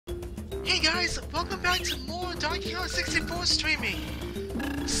Hey guys, welcome back to more Donkey Kong 64 streaming.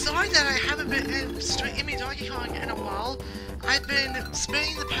 Sorry that I haven't been streaming Donkey Kong in a while. I've been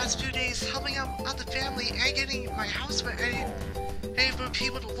spending the past few days helping out the family and getting my house ready for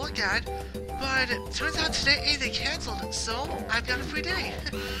people to look at. But it turns out today they canceled, so I've got a free day.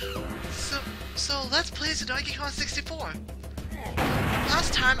 so let's play some Donkey Kong 64.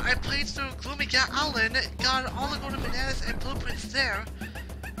 Last time I played through Gloomy Island, got all the golden bananas and blueprints there.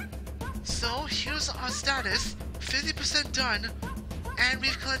 So here's our status, 50% done, and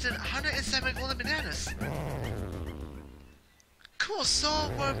we've collected 107 golden bananas. Cool,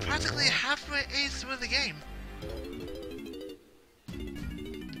 so we're practically halfway through the game.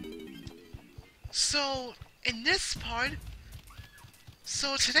 So, in this part,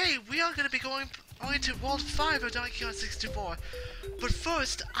 today we are going to be going to World 5 of Donkey Kong 64. But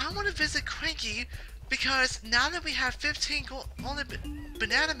first, I want to visit Cranky, because now that we have 15 golden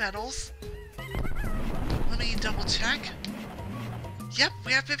banana medals, let me double check. Yep,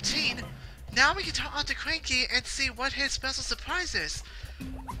 we have 15. Now we can talk to Cranky and see what his special surprise is.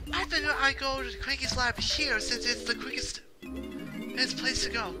 I figure I go to Cranky's lab here since it's the quickest place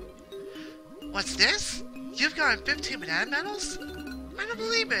to go. What's this? You've gotten 15 banana medals? I don't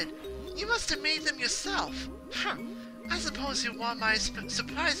believe it. You must have made them yourself. Huh. I suppose you want my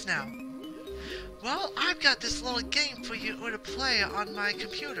surprise now. Well, I've got this little game for you to play on my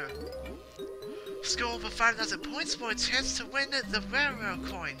computer. Score over 5,000 points for a chance to win the RareWare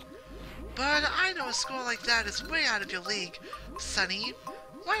coin. But I know a score like that is way out of your league, Sonny.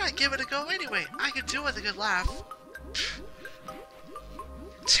 Why not give it a go anyway? I could do with a good laugh.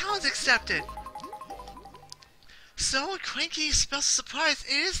 Challenge accepted! So, Cranky's special surprise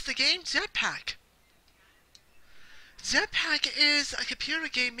is the game Jetpac. Jetpac is a computer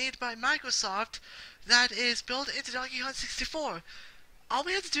game made by Microsoft that is built into Donkey Kong 64. All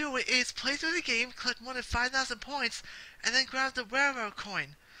we have to do is play through the game, collect more than 5,000 points, and then grab the RareWare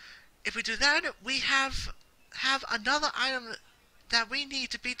coin. If we do that, we have another item that we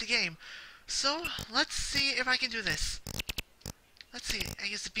need to beat the game. So, let's see if I can do this. Let's see, I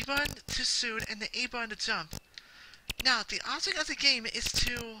use the B button to shoot and the A button to jump. Now, the object of the game is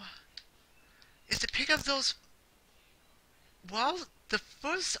to pick up those. Well, the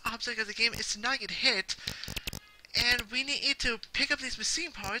first object of the game is to not get hit, and we need to pick up these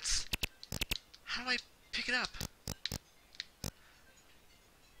machine parts. How do I pick it up?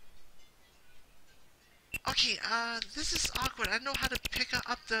 Okay, this is awkward. I don't know how to pick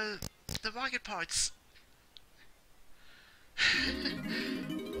up the rocket parts.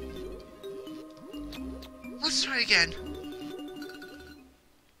 Let's try again.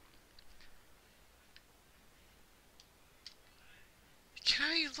 Can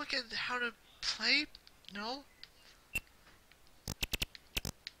I look at how to play? No?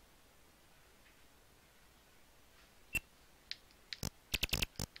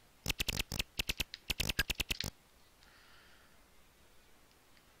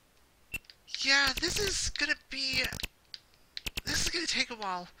 Yeah, this is gonna take a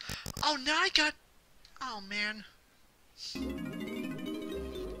while. Oh, now I got... Oh, man.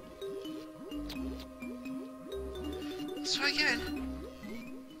 Let's try again.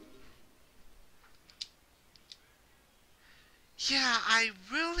 Yeah, I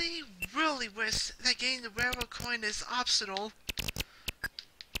really wish that getting the RareWare coin is optional.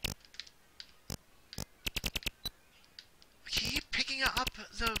 Okay, picking up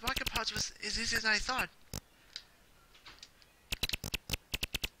the rocket parts was as easy as I thought.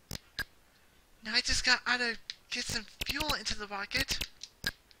 Now I just gotta get some fuel into the rocket.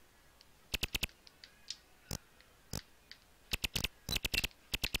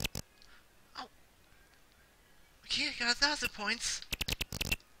 Oh. Okay, I got 1,000 points.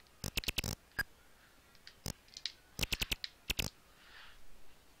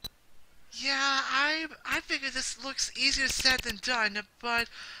 Yeah, I figure this looks easier said than done, but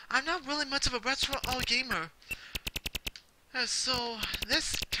I'm not really much of a retro gamer. So,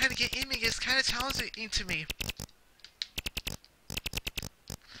 this kind of gaming is kind of challenging to me.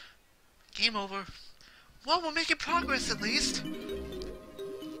 Game over. Well, we're making progress at least.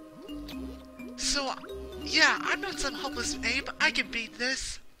 So, yeah, I'm not some hopeless ape. I can beat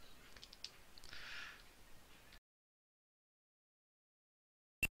this.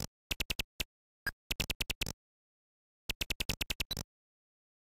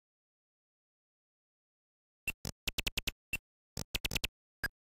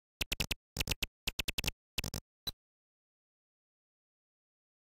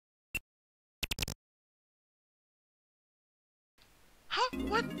 Huh?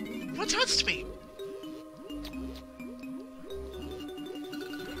 What touched me?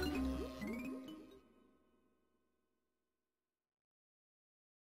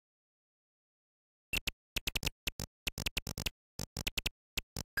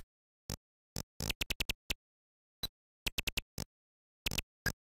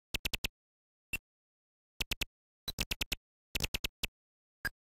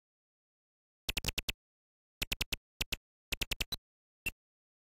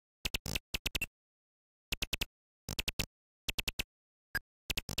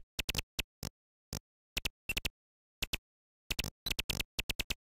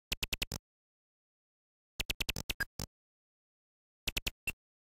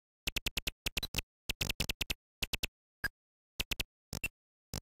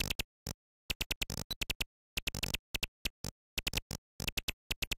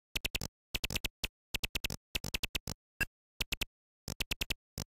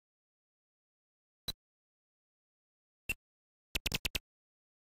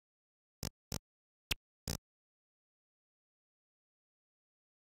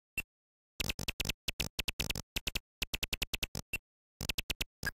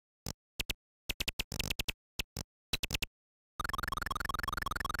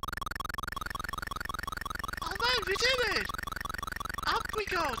 We did it! Up we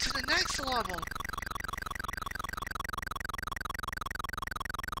go to the next level.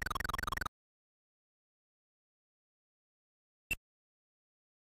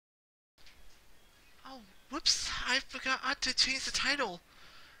 Oh, whoops. I forgot to change the title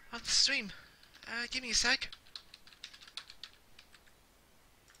of the stream. Give me a sec.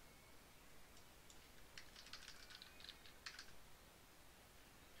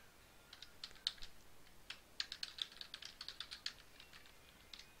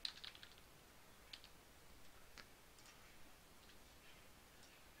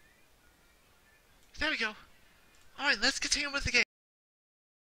 There we go. Alright, let's continue with the game.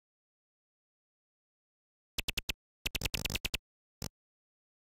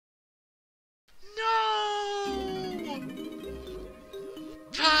 No!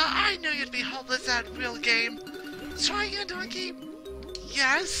 I knew you'd be hopeless at real game. Try again, donkey.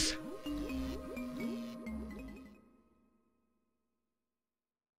 Yes?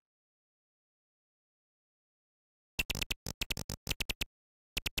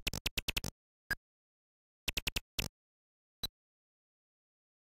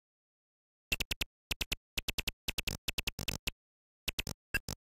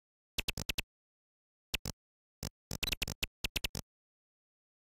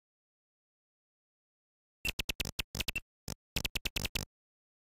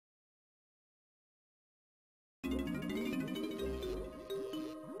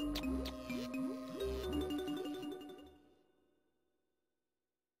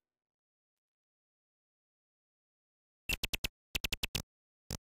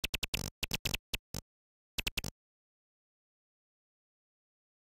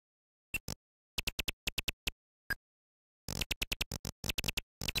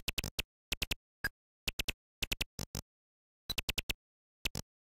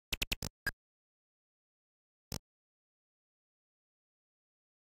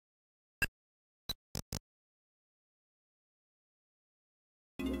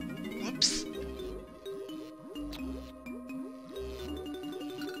 Whoops.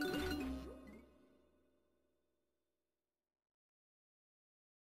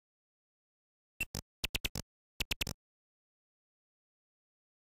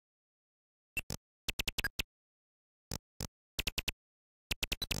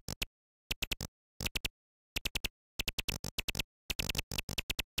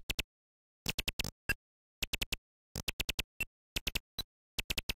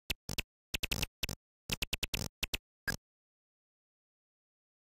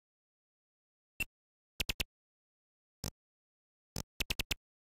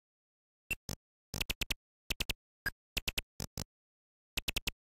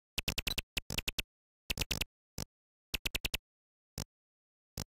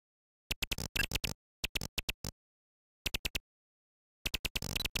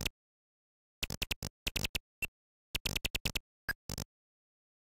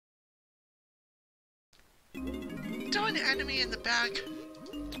 Darn the enemy in the back.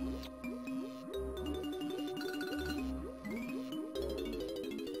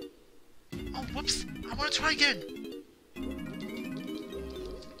 Oh, whoops. I want to try again.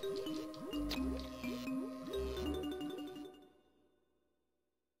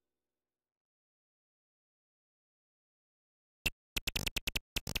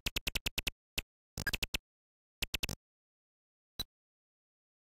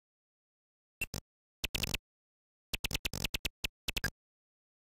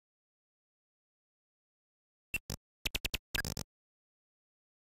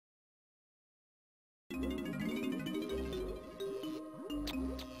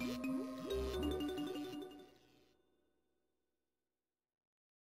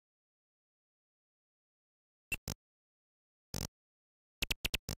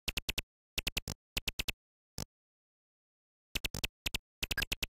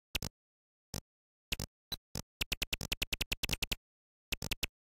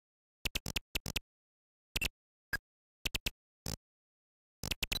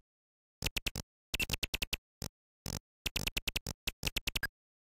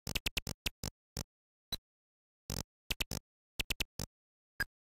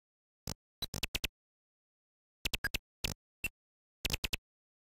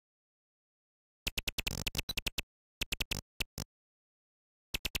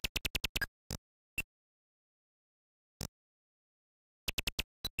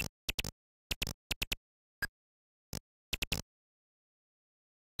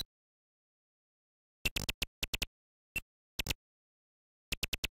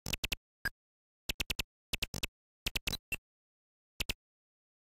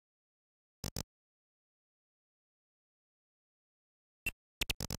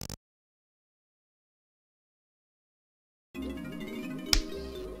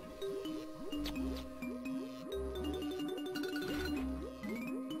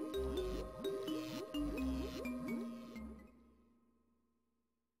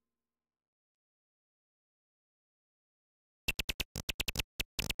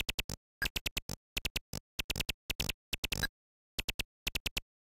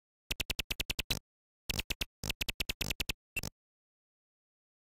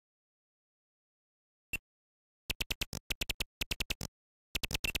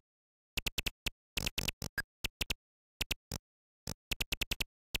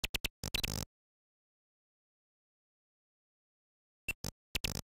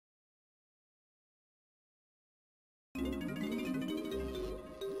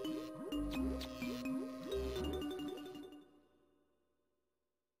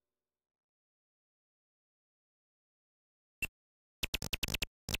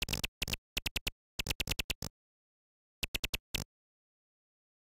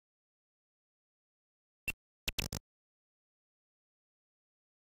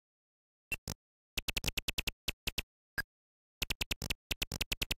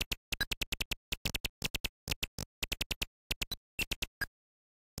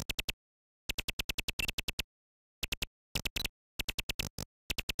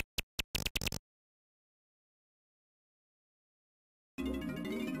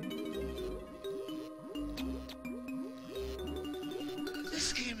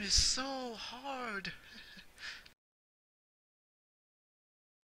 is so hard.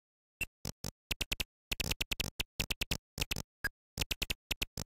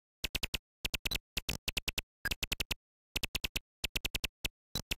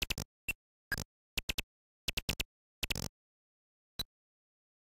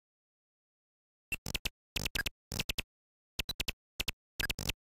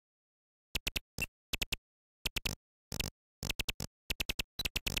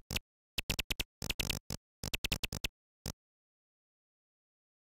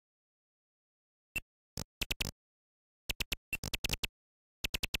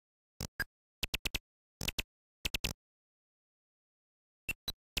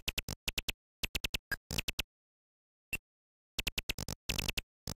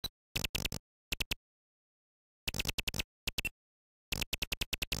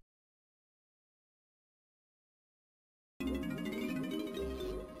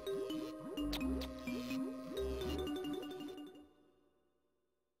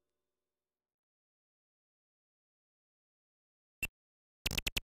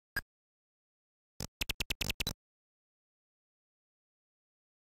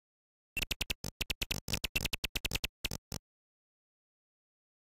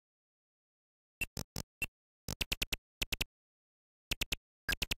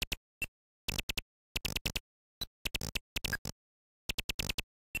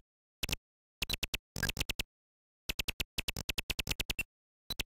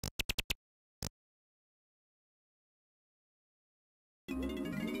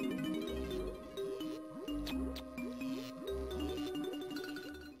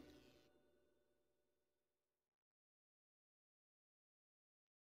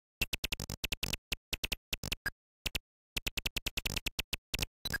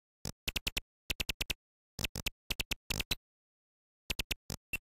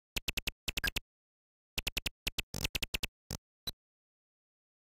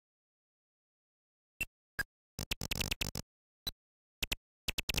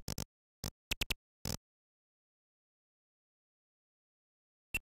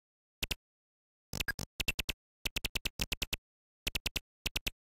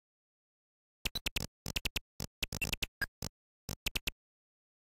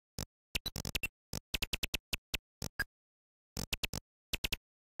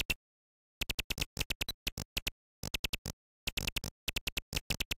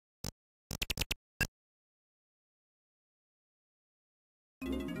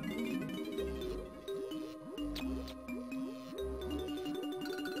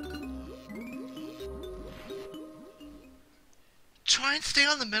 Try and stay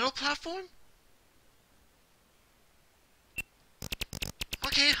on the middle platform?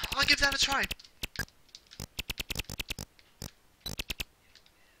 Okay, I'll give that a try.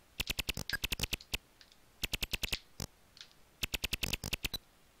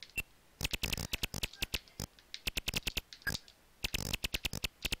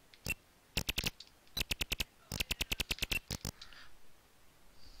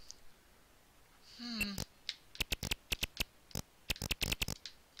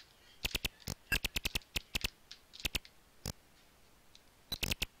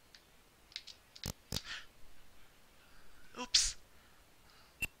 Oops.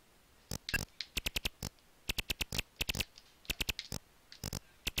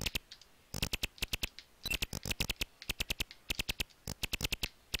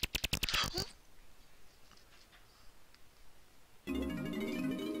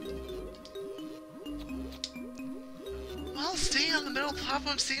 Well, staying on the middle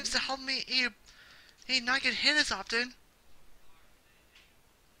platform seems to help me not get hit as often.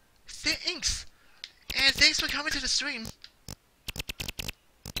 Thanks! And thanks for coming to the stream.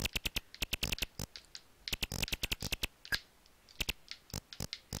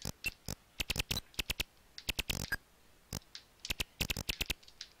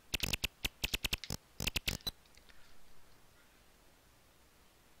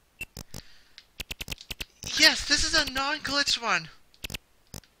 Yes, this is a non-glitch one.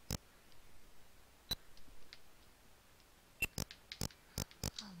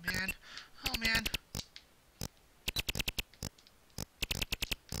 Oh man. Oh man.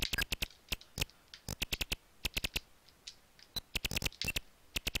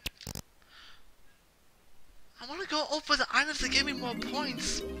 I want to go over the items that give me more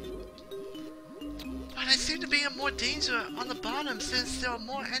points. But I seem to be in more danger on the bottom since there are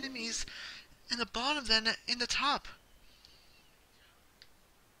more enemies in the bottom than in the top.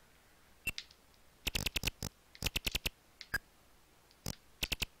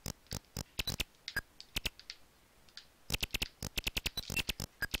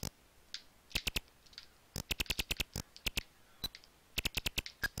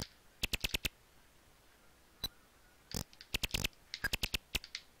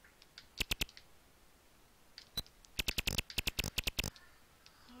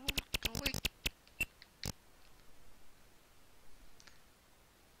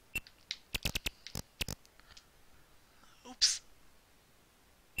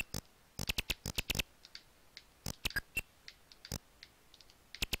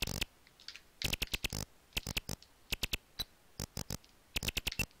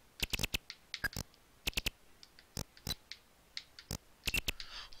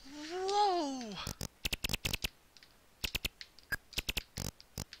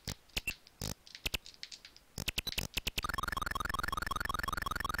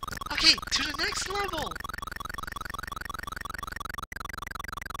 Okay, to the next level!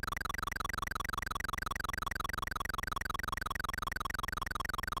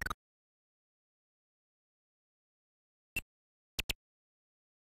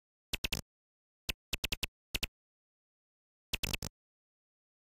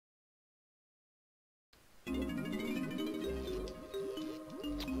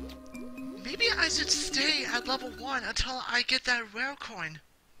 Maybe I should stay at level 1 until I get that rare coin.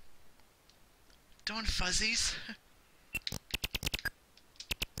 Darn fuzzies.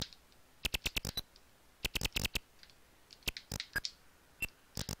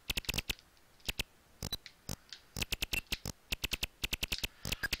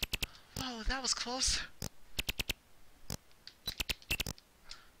 Whoa, that was close.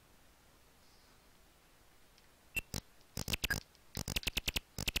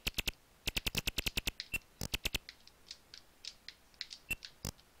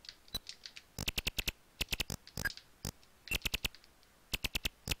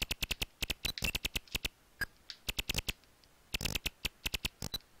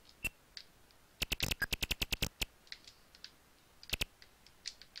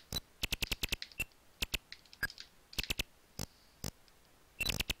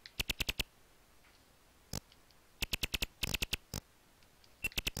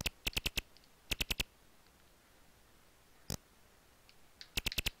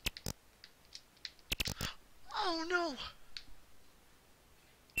 Oh no!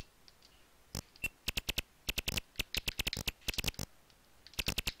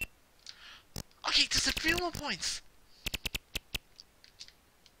 Okay, just a few more points.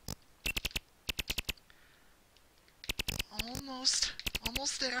 Almost.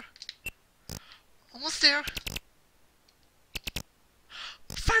 Almost there. Almost there.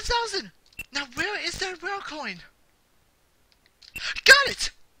 5,000! Now where is that rare coin? Got it!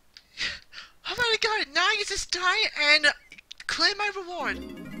 Alright, I got it. Now I can just die and claim my reward.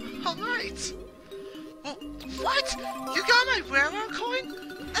 Alright. Well, what? You got my rare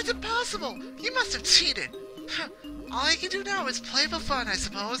coin? That's impossible. You must have cheated. All I can do now is play for fun, I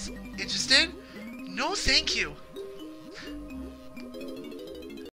suppose. Interested? No, thank you.